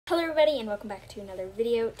Hello everybody and welcome back to another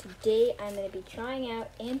video. Today I'm going to be trying out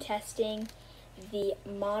and testing the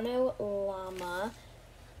Mondo Llama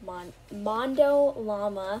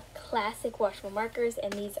Classic Washable Markers,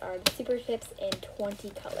 and these are the Super Tips in 20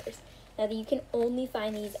 colors. Now you can only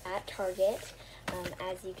find these at Target,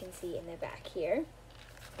 as you can see in the back here.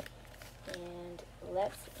 And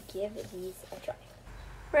let's give these a try.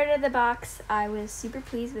 Right out of the box, I was super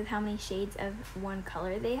pleased with how many shades of one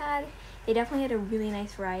color they had. They definitely had a really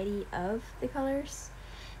nice variety of the colors.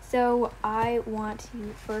 So I want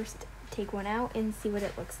to first take one out and see what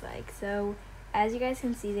it looks like. So as you guys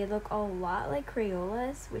can see, they look a lot like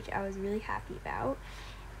Crayolas, which I was really happy about.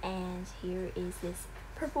 And here is this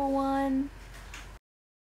purple one.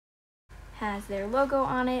 Has their logo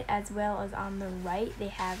on it, as well as on the right they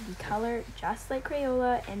have the color just like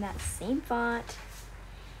Crayola in that same font.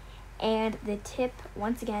 And the tip,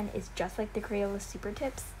 once again, is just like the Crayola Super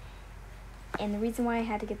Tips. And the reason why I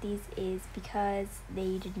had to get these is because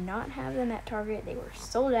they did not have them at Target. They were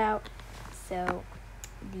sold out. So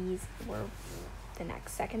these were the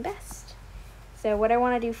next second best. So what I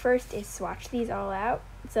want to do first is swatch these all out.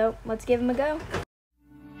 So let's give them a go.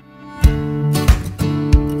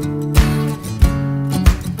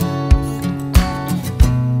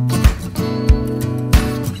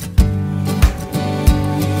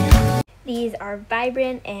 These are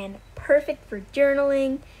vibrant and perfect for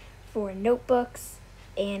journaling, for notebooks,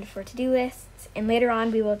 and for to-do lists, and later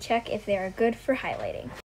on we will check if they are good for highlighting.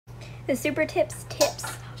 The Super Tips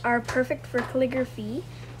are perfect for calligraphy,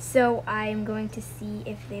 so I'm going to see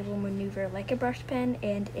if they will maneuver like a brush pen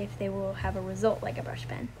and if they will have a result like a brush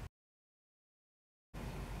pen.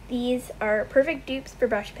 These are perfect dupes for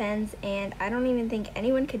brush pens, and I don't even think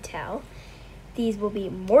anyone could tell. These will be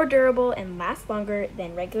more durable and last longer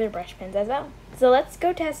than regular brush pens as well. So let's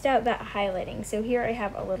go test out that highlighting. So here I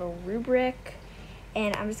have a little rubric,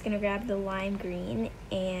 and I'm just gonna grab the lime green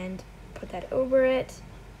and put that over it.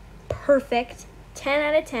 Perfect, 10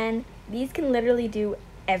 out of 10. These can literally do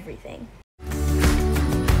everything.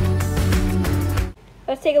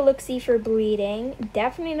 Let's take a look-see for bleeding.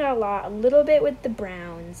 Definitely not a lot, a little bit with the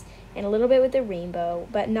browns and a little bit with the rainbow,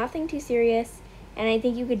 but nothing too serious. And I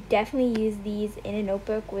think you could definitely use these in a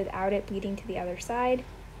notebook without it bleeding to the other side.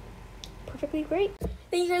 Perfectly great.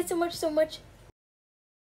 Thank you guys so much.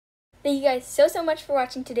 Thank you guys so much for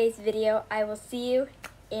watching today's video. I will see you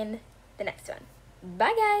in the next one.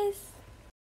 Bye guys!